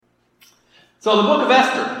So the book of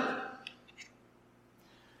Esther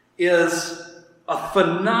is a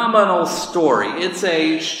phenomenal story. It's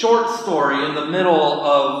a short story in the middle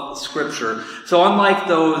of Scripture. So unlike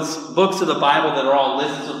those books of the Bible that are all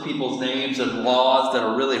lists of people's names and laws that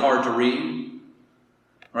are really hard to read,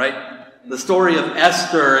 right? The story of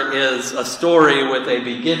Esther is a story with a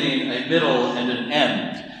beginning, a middle, and an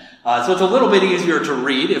end. So it's a little bit easier to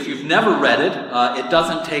read. If you've never read it, it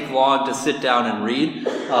doesn't take long to sit down and read,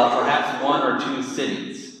 perhaps 1 or 2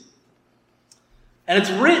 sittings. And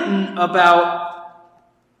it's written about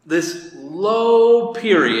this low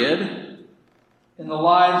period in the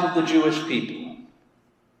lives of the Jewish people.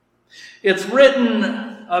 It's written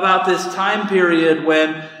about this time period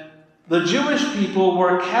when the Jewish people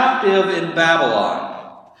were captive in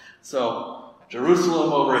Babylon. So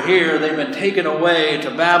Jerusalem over here, they've been taken away to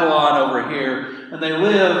Babylon over here, and they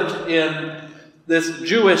lived in this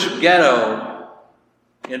Jewish ghetto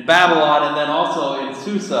in Babylon and then also in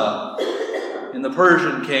Susa, in the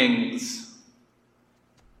Persian king's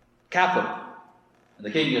capital, and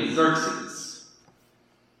the king is Xerxes.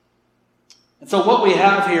 And so what we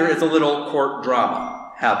have here is a little court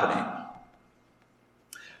drama happening,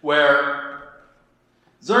 where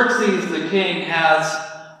Xerxes the king has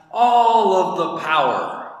all of the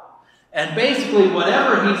power, and basically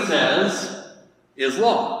whatever he says is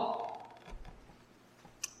law.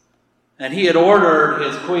 And he had ordered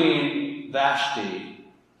his queen Vashti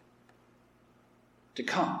to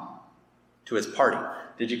come to his party.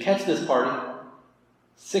 Did you catch this party?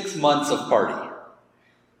 6 months of party.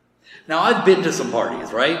 Now I've been to some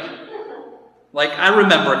parties, right? Like I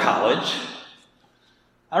remember college.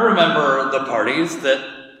 I remember the parties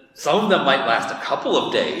that some of them might last a couple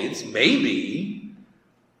of days, maybe,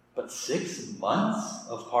 but 6 months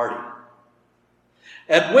of party.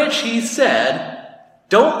 At which he said,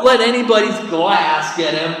 don't let anybody's glass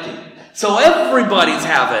get empty. So everybody's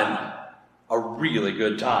having a really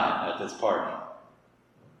good time at this party.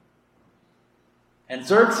 And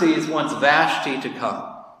Xerxes wants Vashti to come.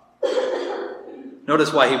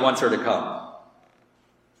 Notice why he wants her to come.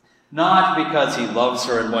 Not because he loves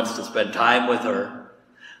her and wants to spend time with her.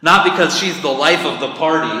 Not because she's the life of the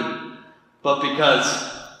party, but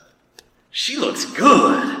because she looks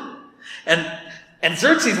good. And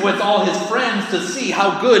Xerxes wants all his friends to see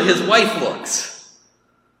how good his wife looks.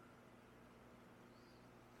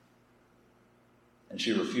 And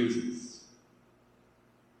she refuses.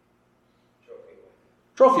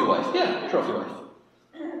 Trophy wife. Yeah, trophy wife.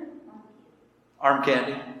 Arm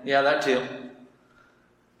candy. Yeah, that too.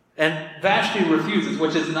 And Vashti refuses,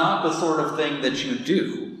 which is not the sort of thing that you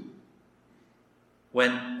do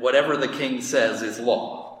when whatever the king says is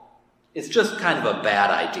law. It's just kind of a bad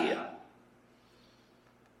idea.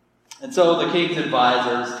 And so the king's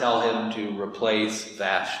advisors tell him to replace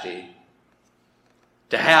Vashti,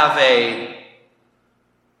 to have a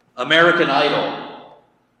American Idol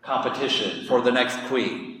competition for the next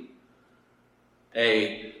queen,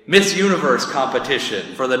 a Miss Universe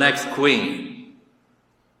competition for the next queen.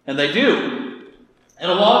 And they do. And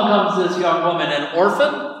along comes this young woman, an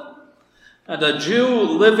orphan, and a Jew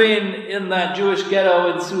living in that Jewish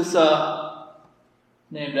ghetto in Susa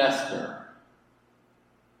named Esther.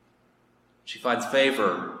 She finds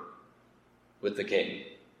favor with the king.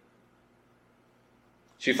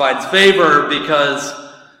 She finds favor because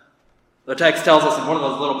the text tells us in one of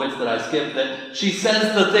those little bits that I skipped that she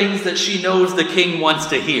says the things that she knows the king wants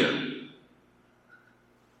to hear.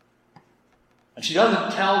 And she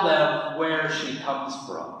doesn't tell them where she comes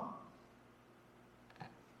from.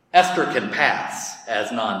 Esther can pass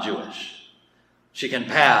as non-Jewish. She can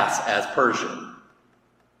pass as Persian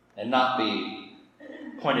and not be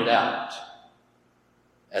pointed out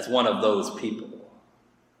as one of those people.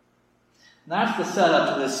 And that's the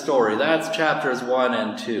setup to this story. That's chapters 1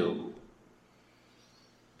 and 2.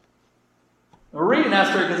 We're reading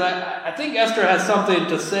Esther because I think Esther has something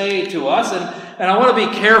to say to us, and I want to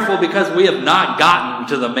be careful because we have not gotten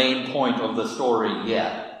to the main point of the story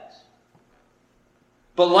yet.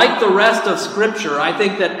 But like the rest of Scripture, I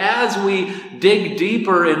think that as we dig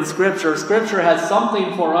deeper in Scripture, Scripture has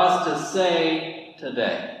something for us to say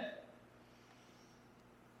today.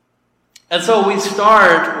 And so we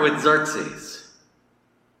start with Xerxes,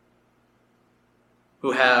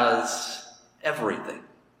 who has everything.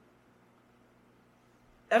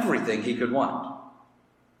 Everything he could want.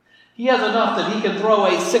 He has enough that he can throw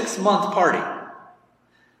a 6-month party.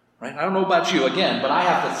 Right? I don't know about you again, but I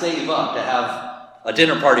have to save up to have a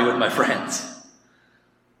dinner party with my friends.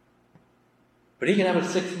 But he can have a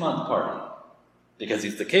 6-month party because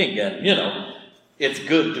he's the king, and, it's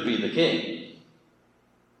good to be the king.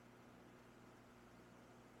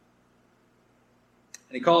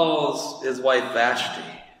 And he calls his wife Vashti,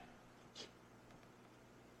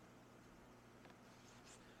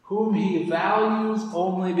 whom he values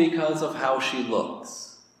only because of how she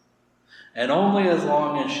looks, and only as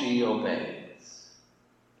long as she obeys.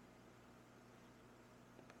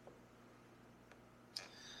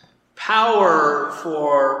 Power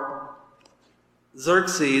for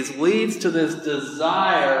Xerxes leads to this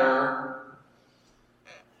desire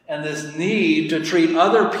and this need to treat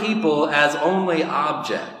other people as only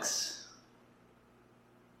objects.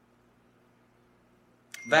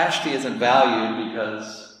 Vashti isn't valued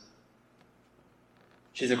because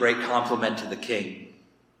she's a great compliment to the king,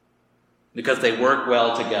 because they work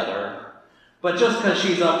well together, but just because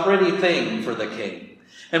she's a pretty thing for the king.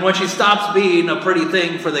 And when she stops being a pretty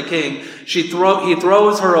thing for the king, he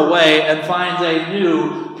throws her away and finds a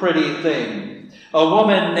new pretty thing. A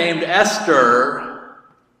woman named Esther,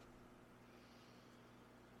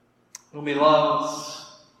 whom he loves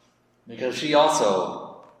because she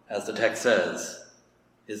also, as the text says,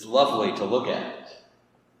 is lovely to look at.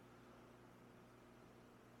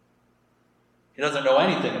 He doesn't know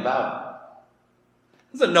anything about her.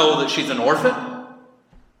 Doesn't know that she's an orphan.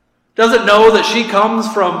 Doesn't know that she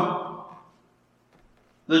comes from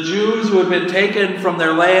the Jews who had been taken from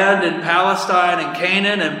their land in Palestine and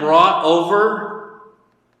Canaan and brought over.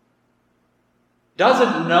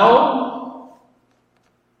 Doesn't know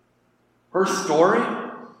her story.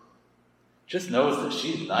 Just knows that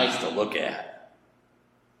she's nice to look at.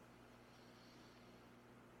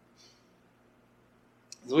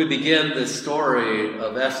 As we begin this story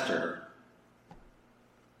of Esther,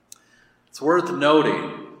 it's worth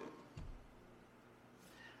noting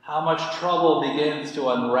how much trouble begins to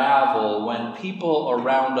unravel when people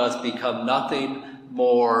around us become nothing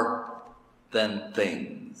more than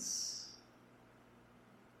things.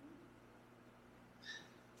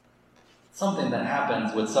 Something that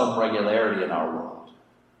happens with some regularity in our world.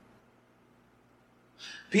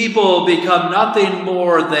 People become nothing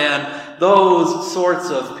more than those sorts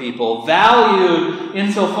of people, valued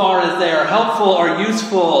insofar as they are helpful or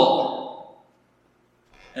useful,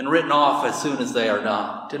 and written off as soon as they are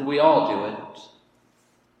not. And we all do it.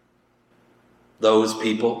 Those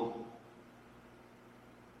people.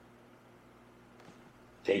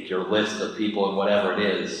 Take your list of people and whatever it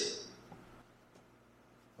is.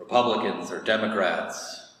 Republicans or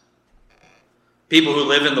Democrats. People who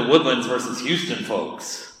live in the Woodlands versus Houston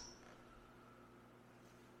folks.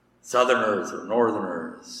 Southerners or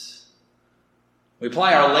Northerners. We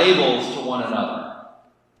apply our labels to one another.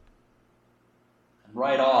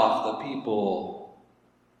 Write off the people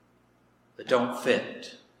that don't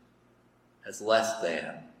fit as less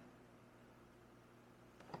than.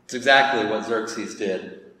 It's exactly what Xerxes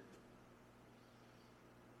did.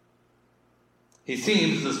 He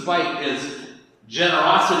seems, despite his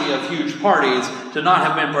generosity of huge parties, to not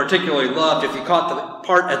have been particularly loved. If you caught the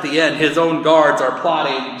part at the end, his own guards are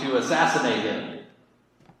plotting to assassinate him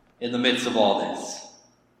in the midst of all this.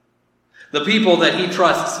 The people that he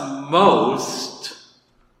trusts most,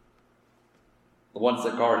 the ones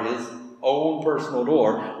that guard his own personal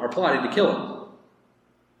door, are plotting to kill him.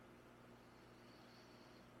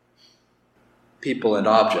 People and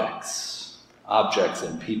objects. Objects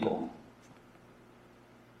and people.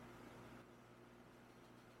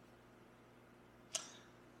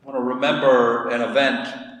 I want to remember an event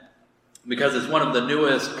because it's one of the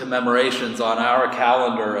newest commemorations on our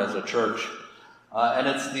calendar as a church. And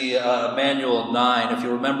it's the Emmanuel 9. If you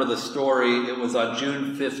remember the story, it was on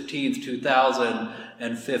June 15th,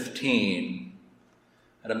 2015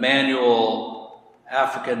 at Emmanuel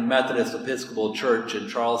African Methodist Episcopal Church in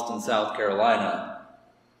Charleston, South Carolina,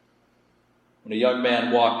 when a young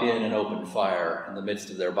man walked in and opened fire in the midst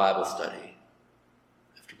of their Bible study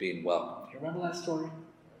after being welcomed. You remember that story?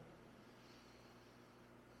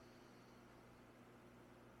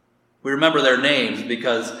 We remember their names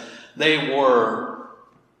because they were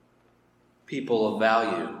people of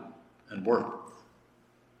value and worth.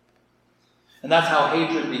 And that's how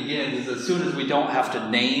hatred begins, is as soon as we don't have to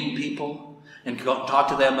name people and talk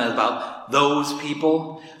to them about those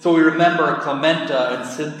people. So we remember Clementa and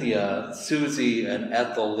Cynthia, Susie and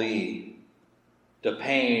Ethel Lee,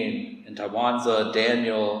 DePayne and Tawanza,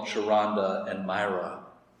 Daniel, Sharonda, and Myra.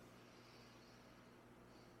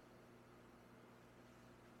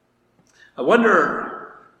 I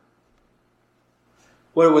wonder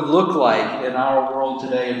what it would look like in our world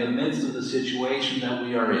today, in the midst of the situation that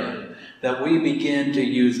we are in, that we begin to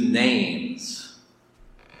use names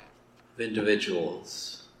of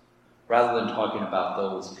individuals rather than talking about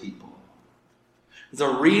those people. There's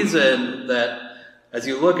a reason that As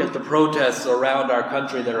you look at the protests around our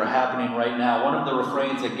country that are happening right now, one of the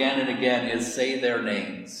refrains again and again is say their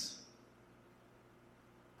names.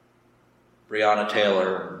 Breonna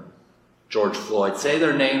Taylor, George Floyd, say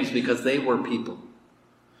their names because they were people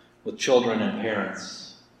with children and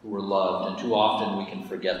parents who were loved, and too often we can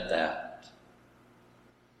forget that.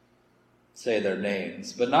 Say their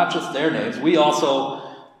names, but not just their names. We also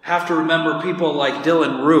have to remember people like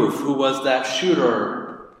Dylan Roof, who was that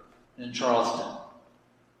shooter in Charleston.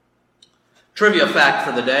 Trivia fact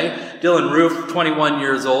for the day, Dylan Roof, 21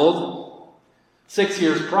 years old. 6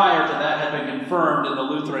 years prior to that had been confirmed in the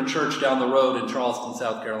Lutheran church down the road in Charleston,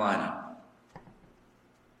 South Carolina. I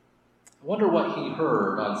wonder what he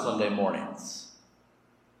heard on Sunday mornings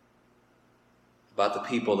about the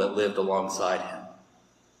people that lived alongside him.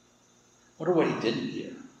 I wonder what he didn't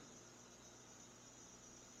hear.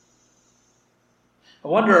 I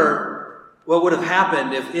wonder what would have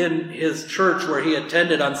happened if in his church where he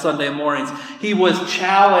attended on Sunday mornings, he was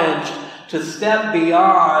challenged to step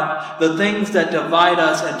beyond the things that divide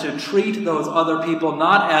us and to treat those other people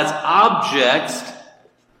not as objects,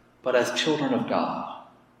 but as children of God.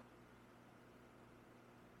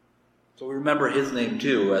 So we remember his name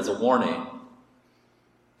too as a warning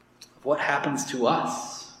of what happens to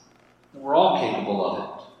us. We're all capable of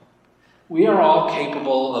it. We are all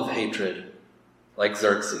capable of hatred, like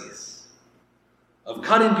Xerxes, of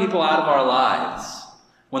cutting people out of our lives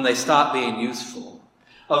when they stop being useful,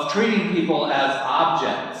 of treating people as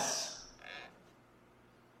objects.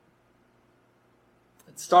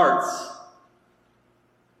 It starts,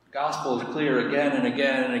 the gospel is clear again and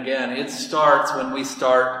again and again, it starts when we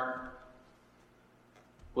start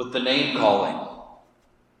with the name calling,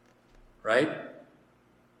 right?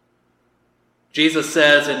 Jesus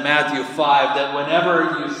says in Matthew 5 that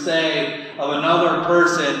whenever you say of another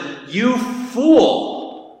person, you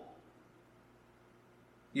fool,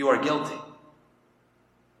 you are guilty.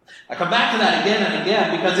 I come back to that again and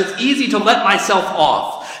again because it's easy to let myself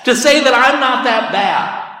off, to say that I'm not that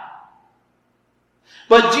bad.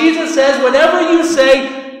 But Jesus says whenever you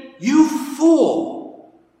say, you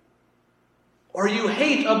fool, or you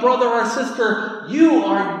hate a brother or sister, you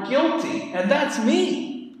are guilty, and that's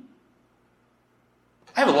me.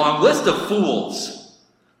 I have a long list of fools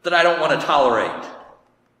that I don't want to tolerate.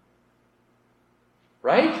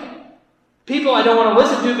 Right? People I don't want to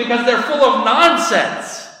listen to because they're full of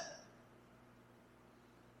nonsense.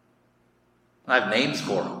 I have names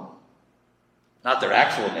for them. Not their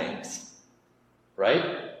actual names.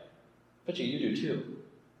 Right? Bet you do too.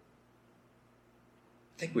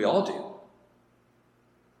 I think we all do.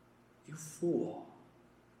 You fool.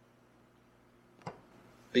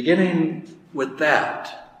 Beginning with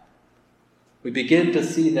that, we begin to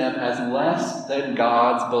see them as less than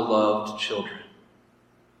God's beloved children.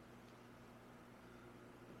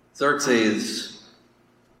 Xerxes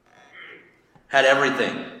had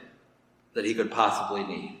everything that he could possibly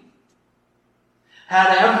need.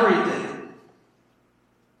 Had everything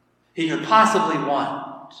he could possibly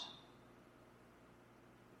want.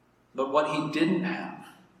 But what he didn't have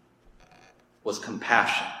was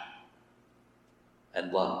compassion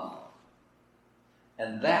and love.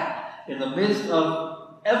 And that, in the midst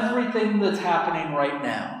of everything that's happening right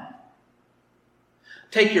now,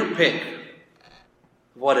 take your pick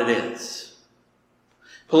of what it is.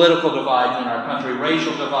 Political divides in our country,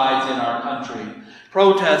 racial divides in our country,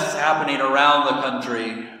 protests happening around the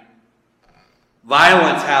country,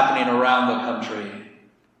 violence happening around the country,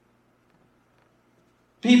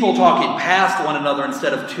 people talking past one another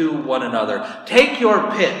instead of to one another. Take your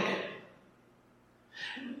pick.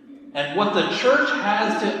 And what the church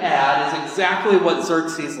has to add is exactly what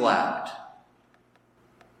Xerxes lacked.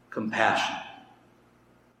 Compassion.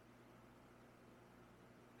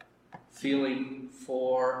 Feeling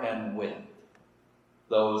for and with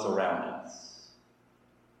those around us.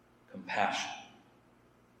 Compassion.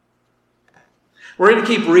 We're going to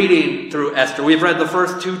keep reading through Esther. We've read the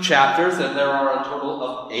first 2 chapters, and there are a total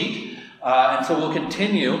of 8. And so we'll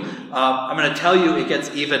continue. I'm going to tell you it gets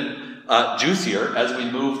even juicier as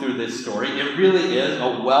we move through this story. It really is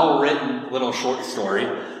a well-written little short story.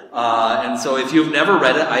 And so if you've never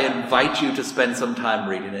read it, I invite you to spend some time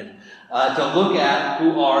reading it. To look at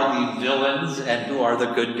who are the villains and who are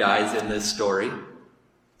the good guys in this story.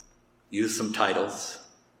 Use some titles.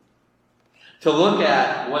 To look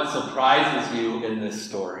at what surprises you in this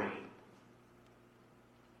story.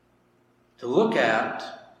 To look at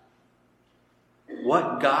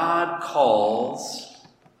what God calls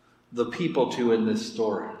the people to in this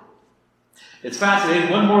story. It's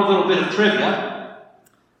fascinating. One more little bit of trivia.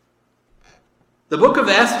 The book of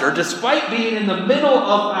Esther, despite being in the middle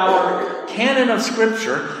of our canon of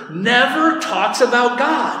Scripture never talks about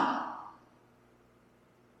God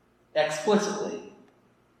explicitly.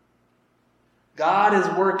 God is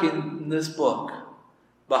working in this book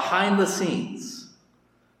behind the scenes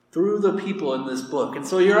through the people in this book. And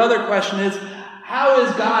so your other question is, how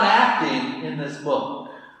is God acting in this book?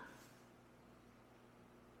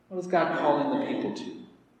 What is God calling the people to?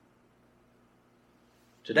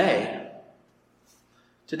 Today,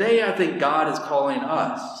 I think God is calling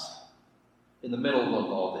us, in the middle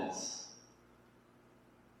of all this,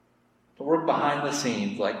 to work behind the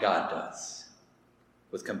scenes like God does,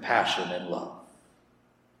 with compassion and love.